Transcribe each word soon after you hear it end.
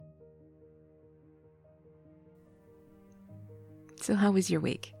So how was your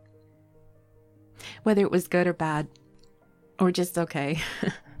week? Whether it was good or bad, or just okay,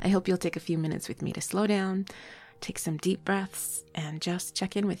 I hope you'll take a few minutes with me to slow down, take some deep breaths, and just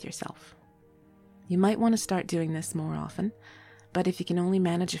check in with yourself. You might want to start doing this more often, but if you can only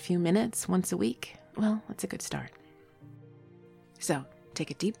manage a few minutes once a week, well, that's a good start. So,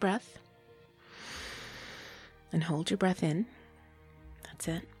 take a deep breath, and hold your breath in. That's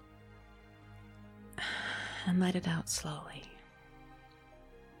it. And let it out slowly.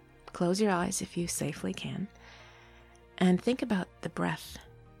 Close your eyes if you safely can, and think about the breath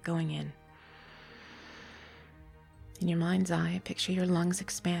going in. In your mind's eye, picture your lungs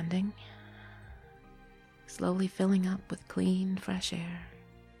expanding, slowly filling up with clean, fresh air.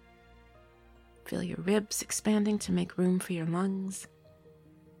 Feel your ribs expanding to make room for your lungs.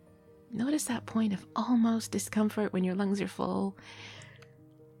 Notice that point of almost discomfort when your lungs are full,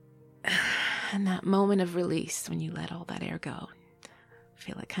 and that moment of release when you let all that air go.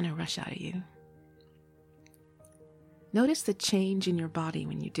 Feel it kind of rush out of you. Notice the change in your body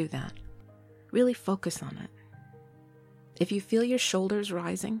when you do that. Really focus on it. If you feel your shoulders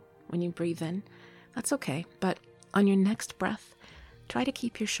rising when you breathe in, that's okay, but on your next breath, try to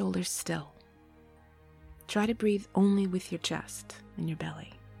keep your shoulders still. Try to breathe only with your chest and your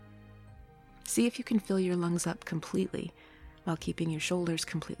belly. See if you can fill your lungs up completely while keeping your shoulders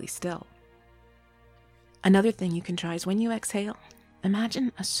completely still. Another thing you can try is when you exhale,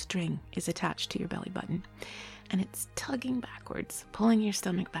 imagine a string is attached to your belly button and it's tugging backwards, pulling your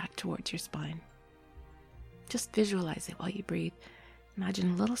stomach back towards your spine. Just visualize it while you breathe.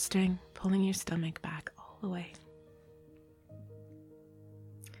 Imagine a little string pulling your stomach back all the way.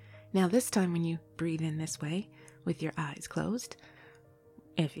 Now this time when you breathe in this way, with your eyes closed,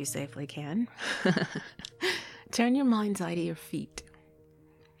 if you safely can, turn your mind's eye to your feet.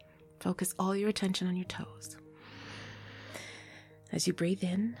 Focus all your attention on your toes. As you breathe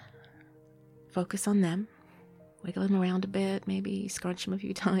in, focus on them. Wiggle them around a bit, maybe scrunch them a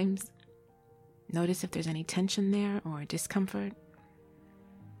few times. Notice if there's any tension there or discomfort.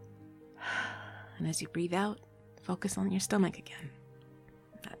 And as you breathe out, focus on your stomach again,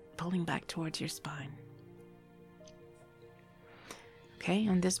 pulling back towards your spine. Okay,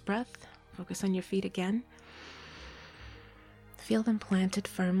 on this breath, focus on your feet again. Feel them planted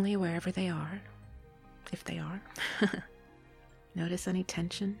firmly wherever they are, if they are. Notice any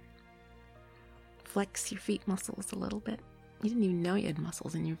tension. Flex your feet muscles a little bit. You didn't even know you had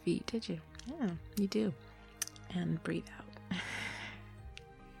muscles in your feet, did you? Yeah, you do. And breathe out.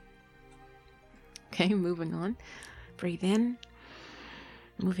 Okay, moving on. Breathe in,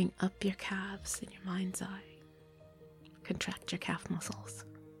 moving up your calves in your mind's eye. Contract your calf muscles.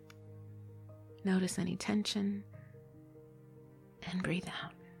 Notice any tension. And breathe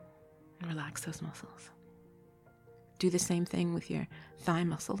out. And relax those muscles. Do the same thing with your thigh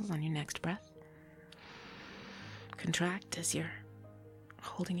muscles on your next breath. Contract as you're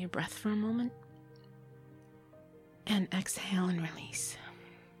holding your breath for a moment. And exhale and release.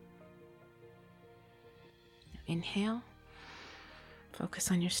 Inhale.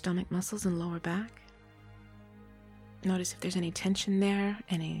 Focus on your stomach muscles and lower back. Notice if there's any tension there,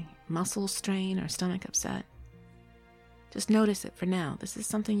 any muscle strain or stomach upset. Just notice it for now. This is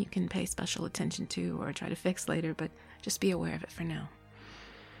something you can pay special attention to or try to fix later, but just be aware of it for now.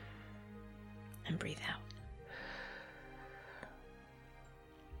 And breathe out.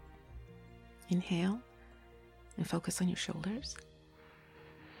 Inhale and focus on your shoulders.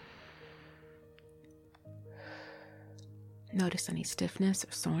 Notice any stiffness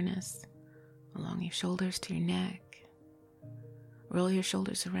or soreness along your shoulders to your neck. Roll your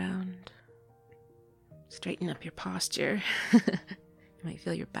shoulders around. Straighten up your posture. You might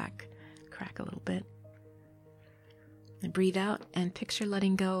feel your back crack a little bit. And breathe out and picture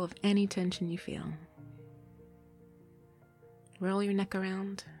letting go of any tension you feel. Roll your neck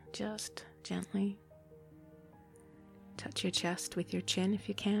around just gently. Touch your chest with your chin if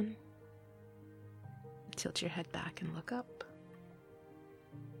you can. Tilt your head back and look up.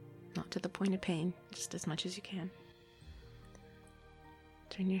 Not to the point of pain, just as much as you can.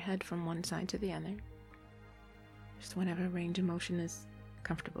 Turn your head from one side to the other. Just whatever range of motion is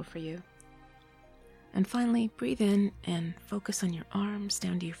comfortable for you. And finally, breathe in and focus on your arms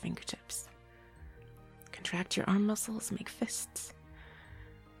down to your fingertips. Contract your arm muscles, make fists.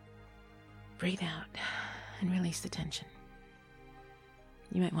 Breathe out and release the tension.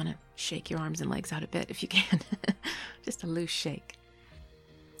 You might want to shake your arms and legs out a bit if you can. Just a loose shake.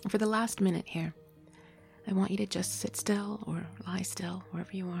 And for the last minute here, I want you to just sit still or lie still,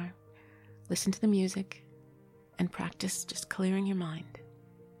 wherever you are. Listen to the music and practice just clearing your mind.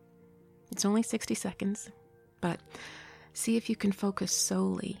 It's only 60 seconds, but See if you can focus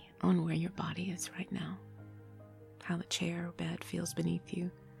solely on where your body is right now. How the chair or bed feels beneath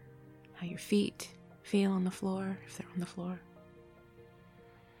you. How your feet feel on the floor, if they're on the floor.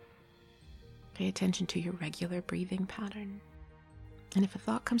 Pay attention to your regular breathing pattern. And if a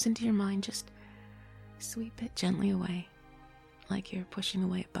thought comes into your mind, just sweep it gently away, like you're pushing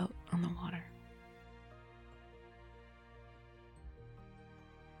away a boat on the water.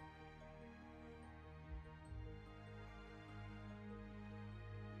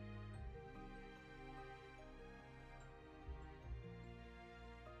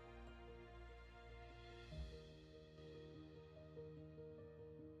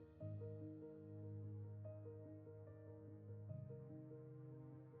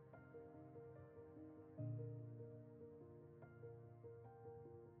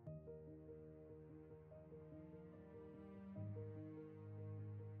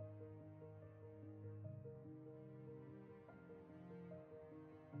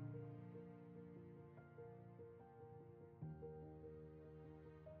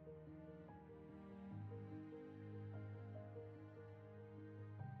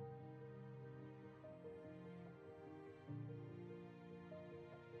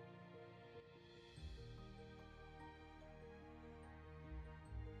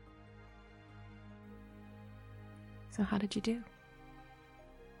 So how did you do?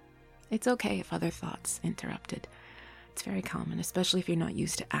 It's okay if other thoughts interrupted. It's very common, especially if you're not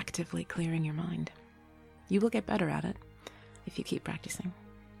used to actively clearing your mind. You will get better at it if you keep practicing.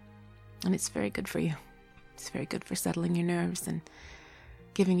 And it's very good for you. It's very good for settling your nerves and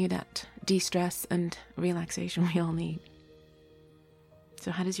giving you that de-stress and relaxation we all need. So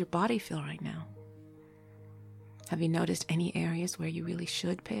how does your body feel right now? Have you noticed any areas where you really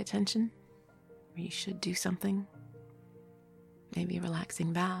should pay attention? Where you should do something? Maybe a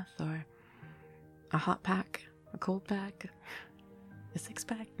relaxing bath or a hot pack, a cold pack, a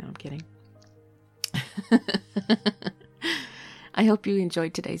six-pack? No, I'm kidding. I hope you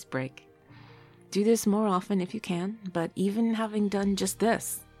enjoyed today's break. Do this more often if you can, but even having done just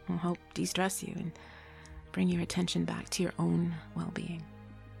this will help de-stress you and bring your attention back to your own well-being.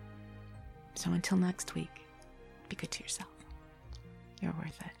 So until next week, be good to yourself. You're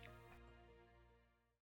worth it.